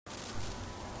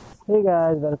Hey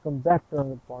guys, welcome back to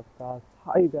another podcast.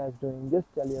 How you guys doing? Just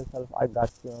tell yourself I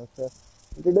got you answer.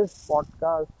 In today's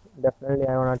podcast, definitely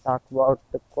I wanna talk about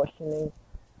the questioning,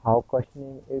 how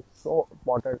questioning is so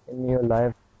important in your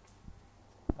life,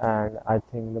 and I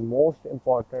think the most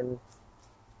important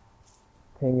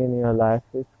thing in your life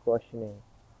is questioning.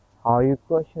 How you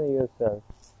question yourself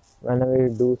whenever you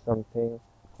do something.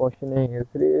 Questioning is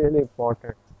really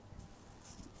important.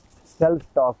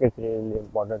 Self-talk is really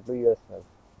important to yourself,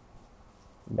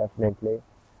 definitely.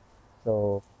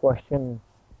 So question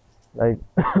like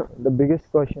the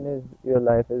biggest question is your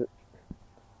life is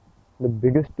the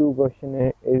biggest two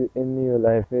question is in your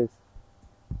life is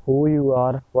who you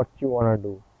are, what you wanna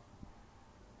do.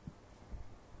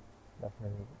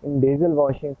 Definitely. In Denzel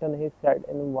Washington, he said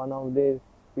in one of his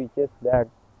speeches that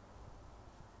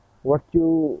what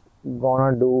you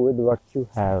gonna do with what you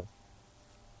have,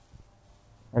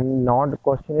 and not the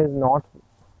question is not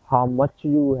how much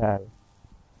you have.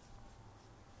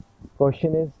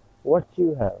 Question is what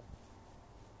you have,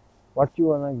 what you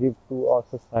wanna give to our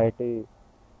society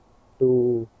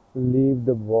to leave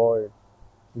the world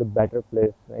the better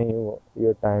place when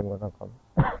your time gonna come.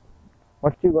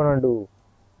 What you gonna do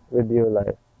with your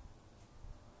life?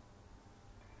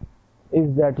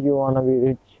 Is that you wanna be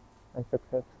rich and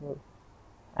successful,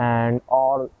 and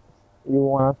or you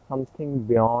want something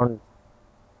beyond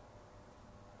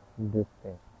this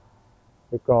thing?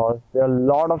 Because there are a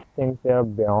lot of things that are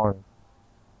beyond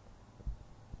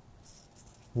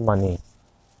money,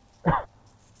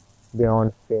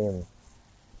 beyond fame.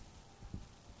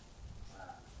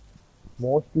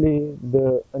 Mostly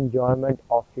the enjoyment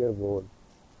of your goal.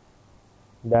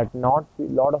 That not a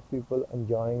lot of people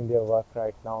enjoying their work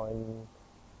right now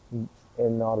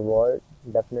in our world,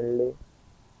 definitely,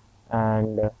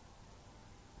 and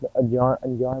the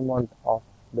enjoyment of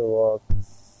the work,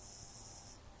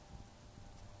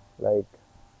 like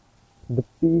the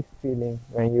peace feeling,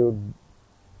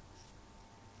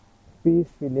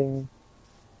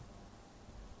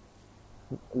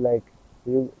 like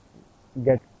you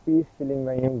get peace feeling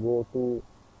when you go to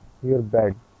your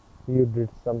bed, you did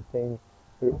something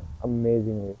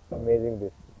amazing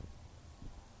this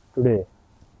today.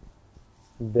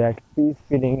 That peace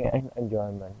feeling and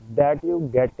enjoyment that you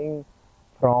getting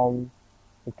from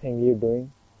the thing you're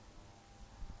doing.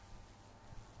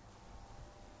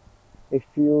 If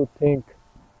you think,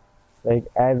 like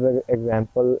as an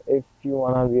example, if you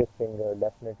wanna be a singer,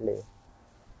 definitely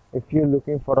if you're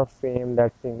looking for a fame,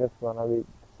 that singer's gonna be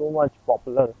so much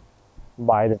popular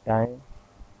by the time,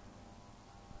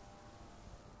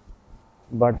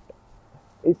 but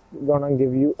it's gonna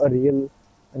give you a real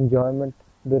enjoyment,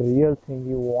 the real thing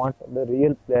you want, the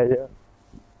real pleasure,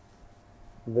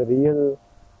 the real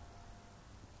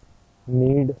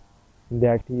need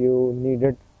that you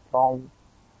needed from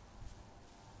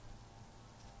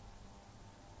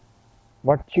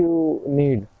what you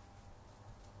need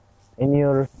in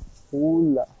your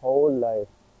whole life.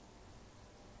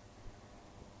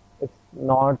 It's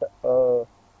not a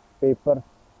paper,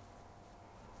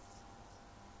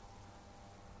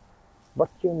 what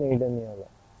you need in your life,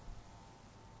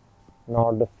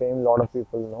 not the fame. Lot of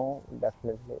people know,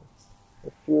 definitely.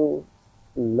 If you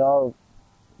love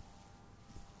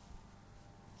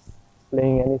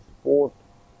playing any sport,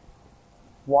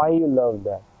 why you love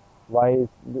that? Why is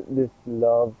this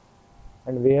love,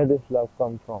 and where this love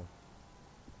come from?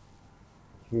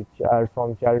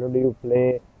 From childhood you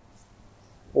play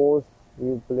sports,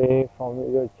 you play from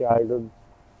your childhood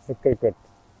cricket.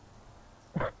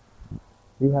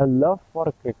 You have love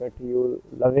for cricket, you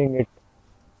loving it,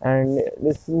 and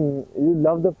you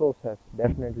love the process,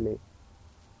 definitely.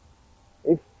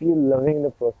 If you loving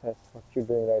the process, what you're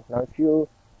doing right now, if you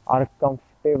are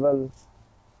comfortable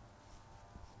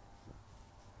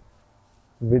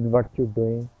with what you're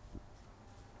doing,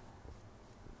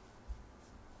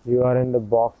 you are in the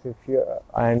box, if you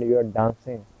and you are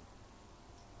dancing.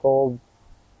 Kobe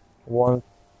once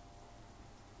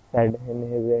said in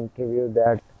his interview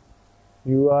that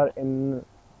you are in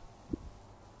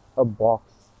a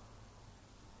box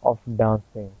of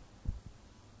dancing.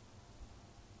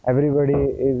 Everybody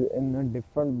is in a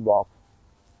different box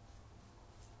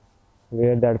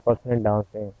where that person is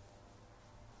dancing.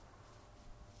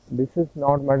 This is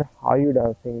not matter how you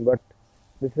dancing, but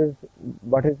this is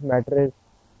what is matter is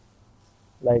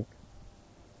like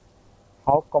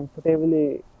how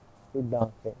comfortably you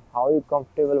dancing, how you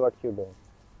comfortable what you doing.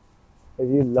 If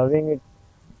you loving it,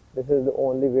 this is the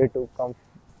only way to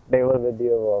comfortable with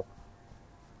your work.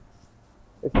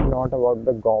 It's not about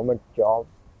the government job.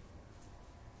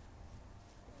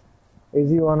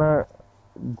 If you wanna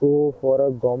go for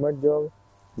a government job,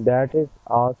 That is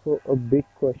also a big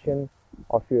question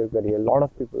of your career. A lot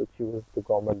of people choose the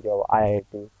government job,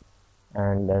 IIT,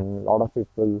 and then a lot of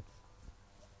people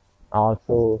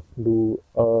also do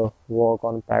work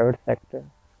on private sector.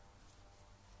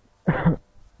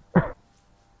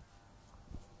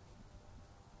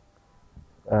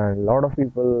 And a lot of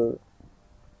people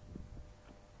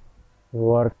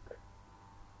work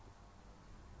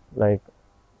like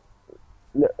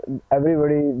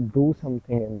everybody do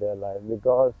something in their life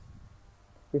because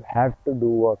you have to do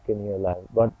work in your life.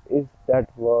 But is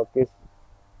that work is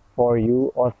for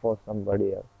you or for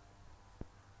somebody else?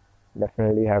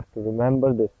 Definitely have to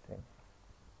remember this thing.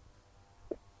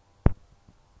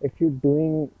 If you're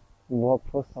doing work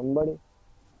for somebody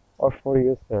or for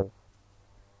yourself,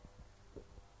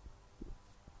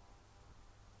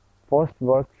 first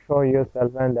work for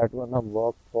yourself and that gonna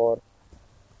work for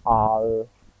all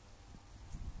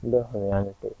the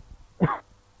humanity.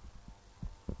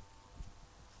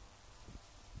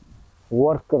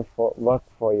 Work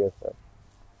for yourself.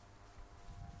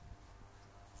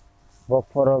 Work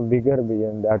for a bigger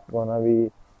vision that gonna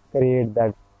be create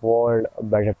that world a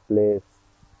better place.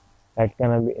 That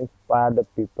gonna be inspire the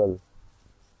people.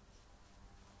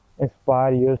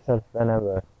 Inspire yourself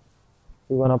whenever.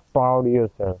 You're gonna proud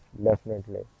yourself,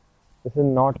 definitely. This is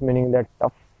not meaning that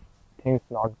tough things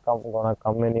not gonna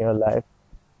come in your life,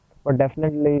 but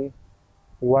definitely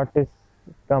what is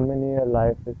come in your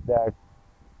life is that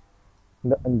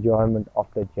the enjoyment of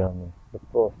the journey, the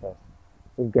process.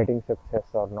 You're getting success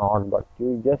or not, but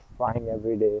you just trying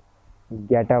every day.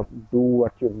 Get up, do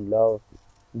what you love,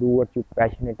 do what you're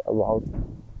passionate about,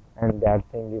 and that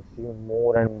thing gives you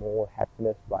more and more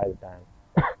happiness by the time.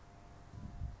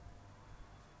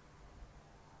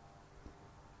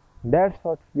 That's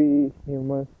what we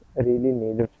humans really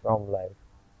needed from life.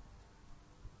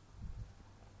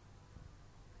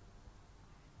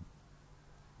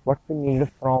 What we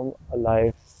needed from a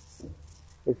life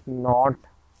is not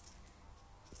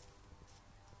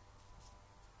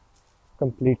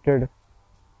completed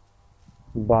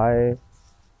by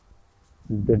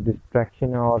the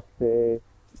distraction or say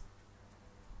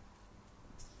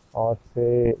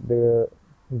the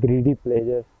greedy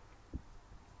pleasures.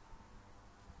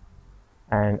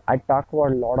 And I talk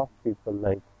about a lot of people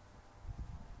like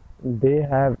they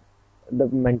have the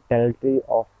mentality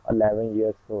of 11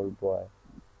 years old boy.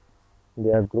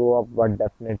 They are grow up, but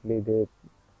definitely they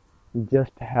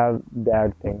just have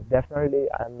that thing. Definitely,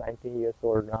 I'm 19 years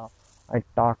old now. I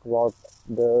talk about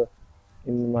the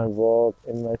in my work,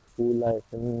 in my school life,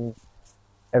 in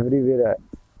everywhere,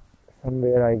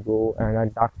 somewhere I go and I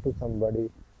talk to somebody.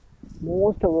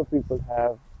 Most of the people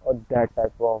have that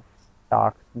type of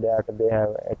talks that they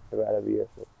have at 12 years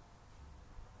old.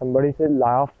 Somebody says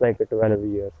laugh like a 12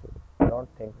 years old. I don't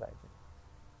think like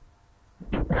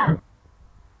it.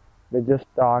 They just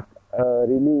talk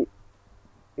really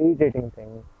irritating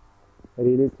things,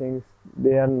 really things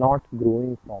they are not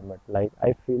growing from it. Like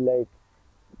I feel like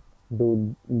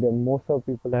the most of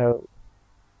people have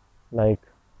like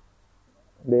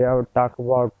they have talk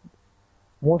about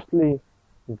mostly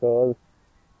girls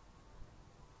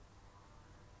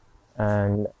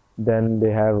and then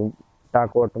they have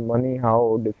talk about money,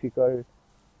 how difficult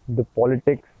the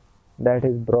politics that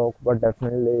is broke, but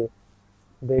definitely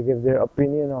they give their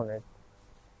opinion on it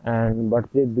and but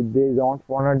they don't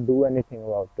want to do anything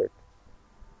about it.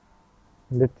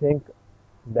 They think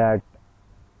that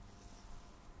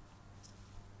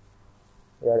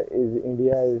yeah, is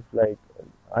India is like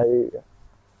I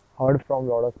heard from a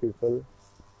lot of people.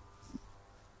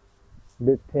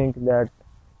 They think that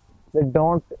they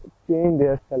don't change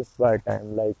their self by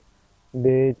time. Like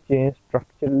they change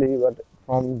structurally, but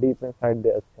from deep inside they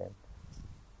are same.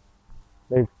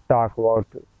 They talk about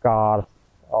cars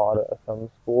or some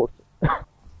sports.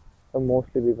 So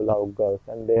mostly people are girls,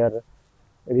 and they are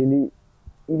really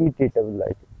irritative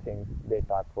like things they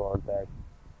talk about that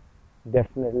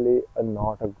definitely are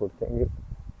not a good thing.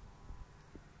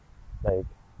 Like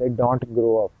they don't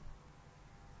grow up.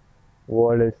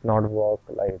 World is not work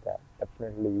like that.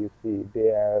 Definitely you see they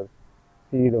have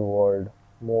see the world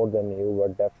more than you,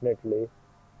 but definitely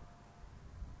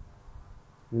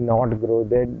not grow.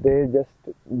 They just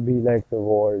be like the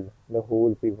world, the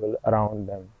whole people around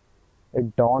them. They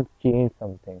don't change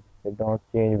something. They don't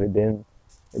change within.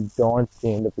 They don't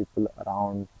change the people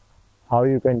around. How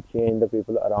you can change the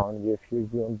people around you if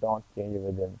you don't change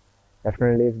within?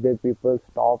 Definitely, if the people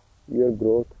stop your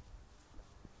growth,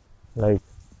 like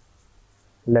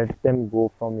let them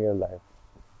go from your life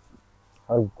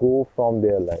or go from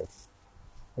their life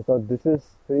because this is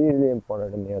really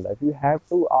important in your life. You have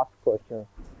to ask questions.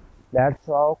 That's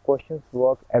how questions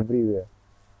work everywhere.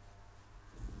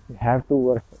 You have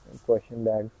to question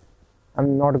that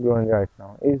I'm not growing right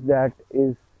now. Is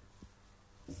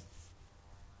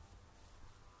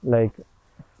like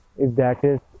if that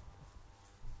is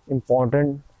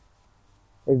important,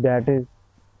 if that is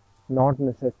not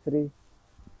necessary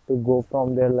to go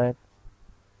from their life,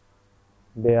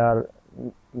 they are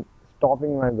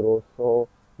stopping my growth, so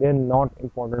they're not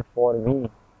important for me.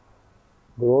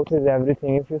 Growth is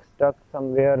everything. If you're stuck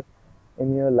somewhere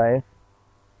in your life,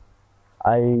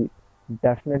 I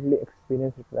definitely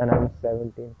experienced it when I was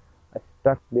 17. I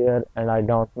stuck there and I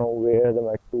don't know where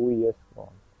my 2 years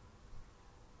gone.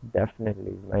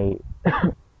 Definitely my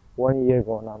 1 year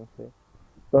gone, I'm saying.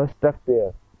 So I was stuck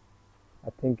there. I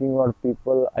thinking about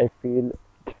people. I feel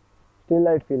still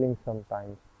I feeling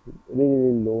sometimes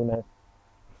really lowness,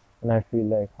 and I feel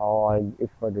like how I if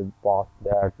I did pass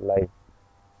that like,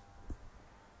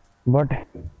 but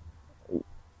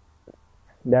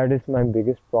that is my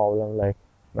biggest problem. Like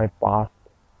my past,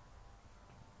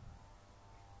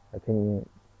 I think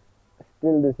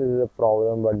still this is a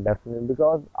problem, but definitely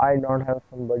because I don't have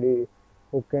somebody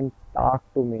who can talk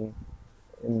to me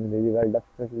in really well.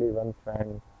 Definitely one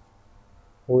friend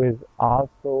who is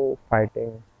also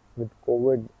fighting with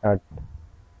COVID at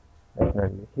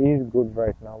definitely. He is good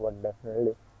right now, but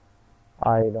definitely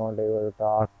I don't able to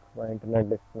talk. My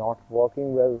internet is not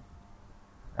working well,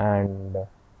 and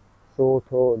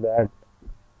so that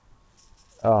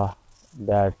uh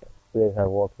that place I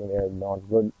working there is not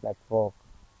good network.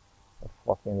 It's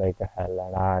working like a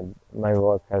hell, and my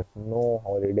work has no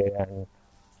holiday, and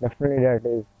definitely that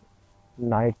is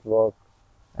night work,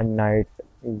 and night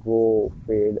go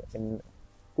fade in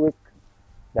quick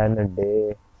than a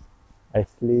day. I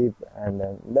sleep, and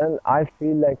then I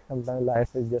feel like sometimes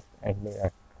life is just ending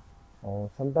at.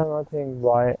 Sometimes I think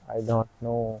why I don't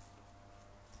know,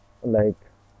 like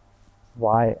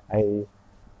why I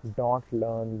don't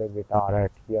learn the guitar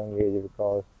at young age,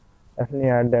 because definitely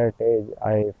at that age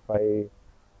if I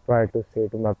try to say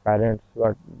to my parents,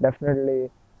 but definitely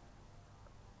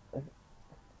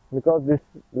because this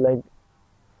like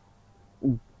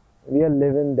we are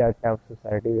living that type of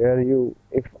society where you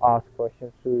if ask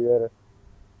questions to your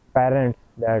parents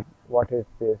that what is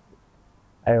this,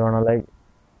 I wanna like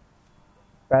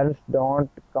parents don't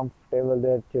comfortable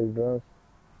their children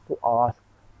to ask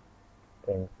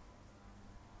things.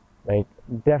 Like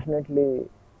definitely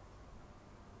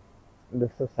the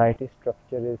society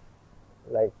structure is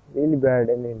like really bad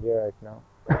in India right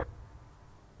now.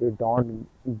 You don't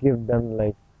give them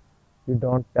like you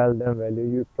don't tell them value.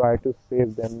 You try to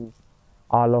save them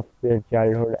all of their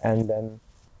childhood, and then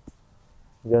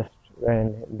just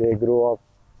when they grow up,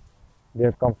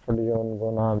 their comfort zone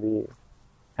gonna be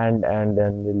and then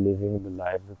they're living the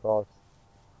life, because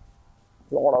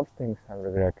a lot of things I'm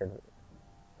regretted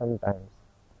sometimes.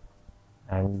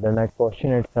 And then I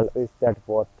question itself: is that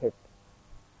worth it?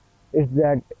 Is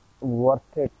that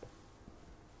worth it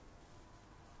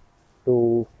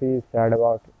to feel sad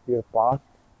about your past?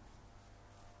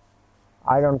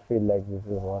 I don't feel like this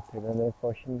is worth it. And the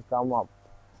question come up: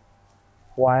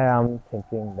 why I'm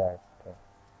thinking that thing?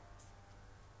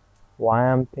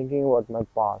 Why I'm thinking about my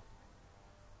past?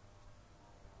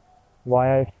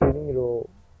 Why I feeling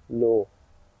low?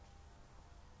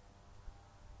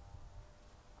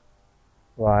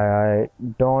 Why I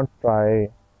don't try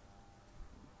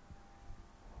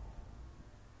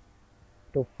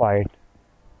to fight?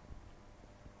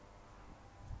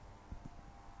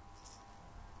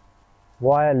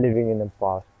 Why I living in the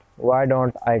past? Why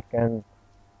don't I can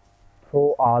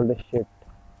throw all the shit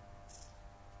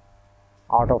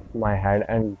out of my head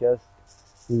and just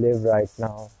live right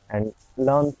now and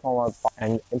learn from my past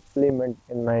and implement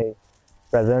in my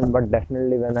present? But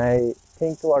definitely when I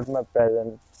think about my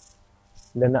present,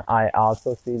 then I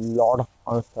also see a lot of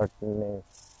uncertainty.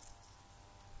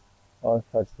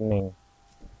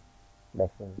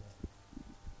 Definitely,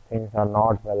 things are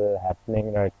not well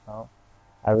happening right now.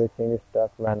 Everything is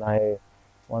stuck. When I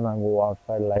wanna go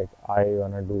outside, like I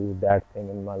wanna do that thing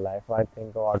in my life, I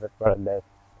think about it. But there's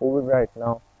COVID right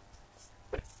now.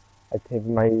 I think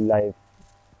my life,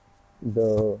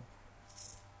 the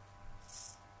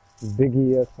big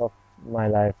years of my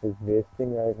life is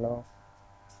wasting right now,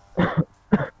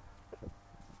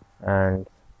 and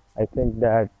I think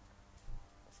that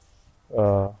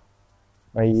uh,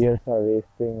 my years are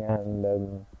wasting,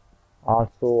 and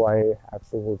also I have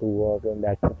to go to work in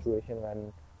that situation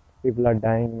when people are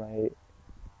dying. My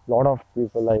lot of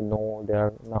people I know they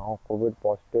are now COVID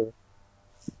positive,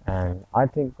 and I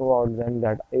think about them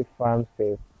that if I'm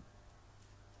safe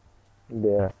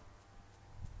there,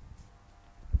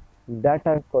 that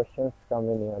type of questions come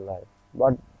in your life.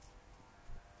 But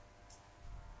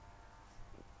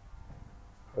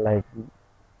Like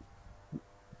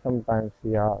sometimes,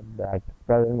 yeah, that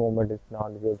present moment is not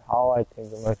good. How I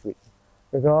think in my future,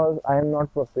 because I am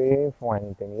not preparing for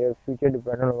anything. Your future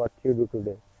depends on what you do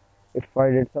today. If I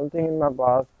did something in my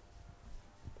past,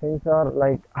 things are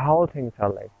like how things are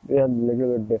like. They are a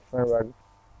little bit different, but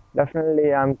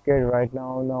definitely I'm kid right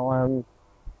now. Now I'm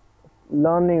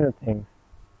learning the things,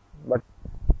 but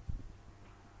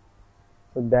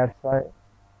so that's why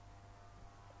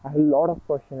I have a lot of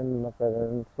questions in my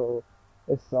present. So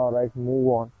it's alright. Move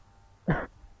on.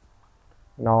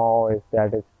 Now is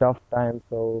that it's tough time,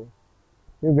 so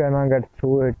you gonna get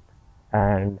through it,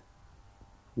 and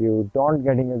you don't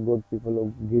getting a good people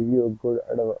who give you a good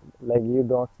like you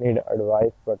don't need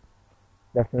advice, but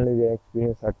definitely their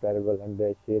experience are terrible and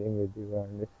they're sharing with you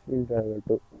and it's feel terrible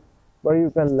too. But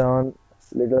you can learn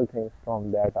little things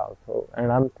from that also,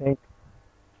 and I'm think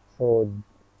so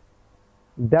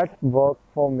that worked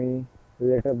for me a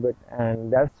little bit,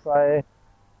 and that's why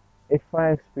if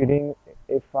I experience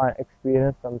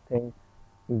something,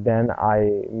 then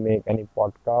I make any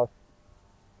podcast.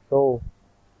 So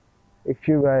if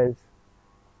you guys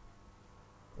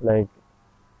like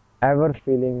ever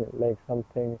feeling like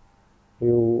something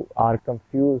you are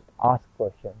confused, ask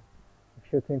question.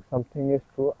 If you think something is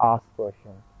true, ask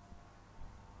question,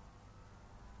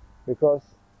 because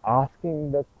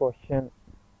asking the question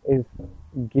is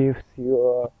gives you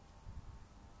a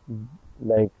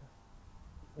like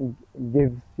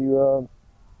gives you a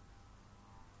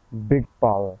big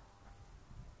power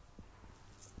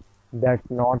that's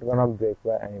not gonna break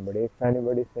by anybody. If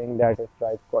anybody saying that is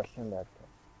right, question that thing.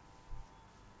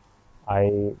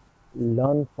 I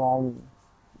learned from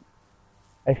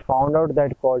I found out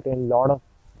that quality in a lot of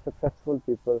successful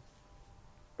people.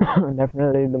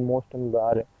 Definitely the most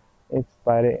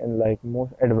inspiring and like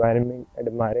most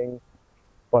admiring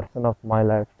person of my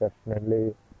life,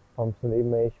 definitely from Sundeep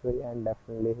Maheshwari, and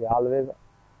definitely he always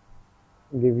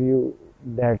give you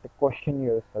that question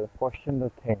yourself, question the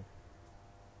thing.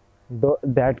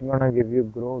 That gonna give you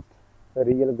growth, the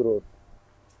real growth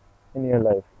in your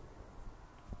life.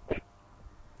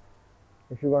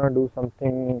 If you're gonna do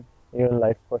something in your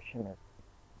life, question it.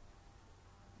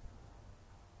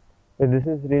 So this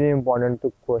is really important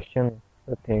to question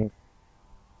the things.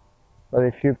 But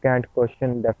if you can't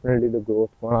question, definitely the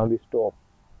growth gonna be stopped.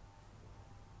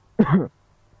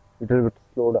 Little bit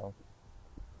slow down.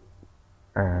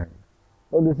 And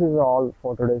so this is all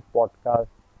for today's podcast.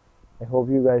 I hope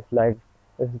you guys like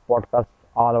this podcast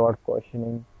all about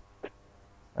questioning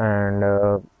and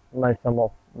some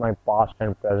of my past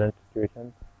and present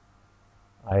situations.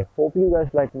 I hope you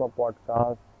guys like my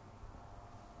podcast.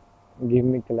 Give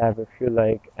me clap if you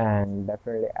like, and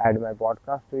definitely add my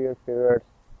podcast to your favorites.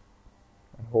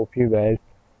 I hope you guys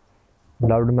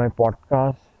loved my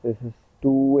podcast. This is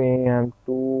 2 a.m.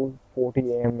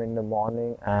 2:40 a.m. in the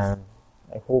morning, and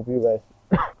I hope you guys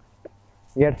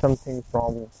get something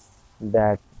from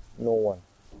that. No one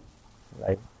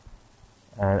like.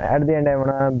 And at the end, I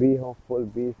wanna be hopeful,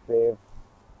 be safe.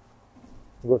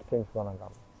 Good things gonna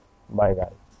come. Bye,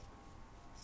 guys.